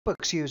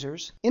QuickBooks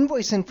users,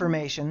 invoice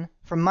information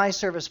from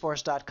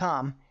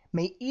myServicePro.com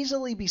may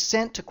easily be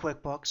sent to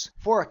QuickBooks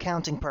for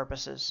accounting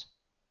purposes.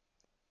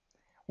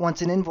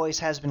 Once an invoice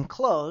has been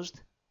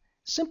closed,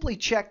 simply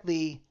check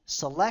the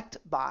Select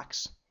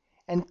box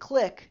and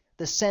click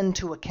the Send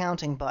to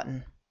Accounting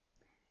button.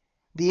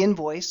 The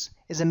invoice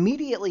is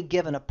immediately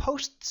given a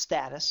post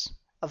status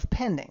of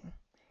pending,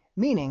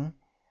 meaning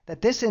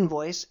that this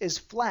invoice is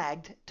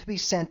flagged to be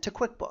sent to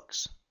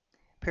QuickBooks.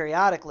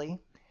 Periodically,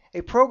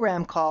 a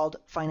program called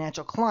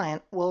Financial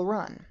Client will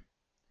run.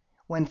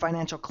 When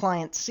Financial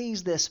Client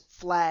sees this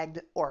flagged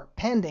or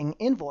pending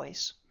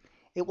invoice,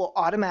 it will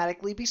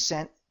automatically be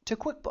sent to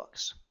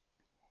QuickBooks.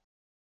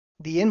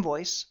 The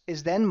invoice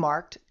is then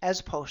marked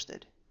as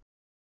posted.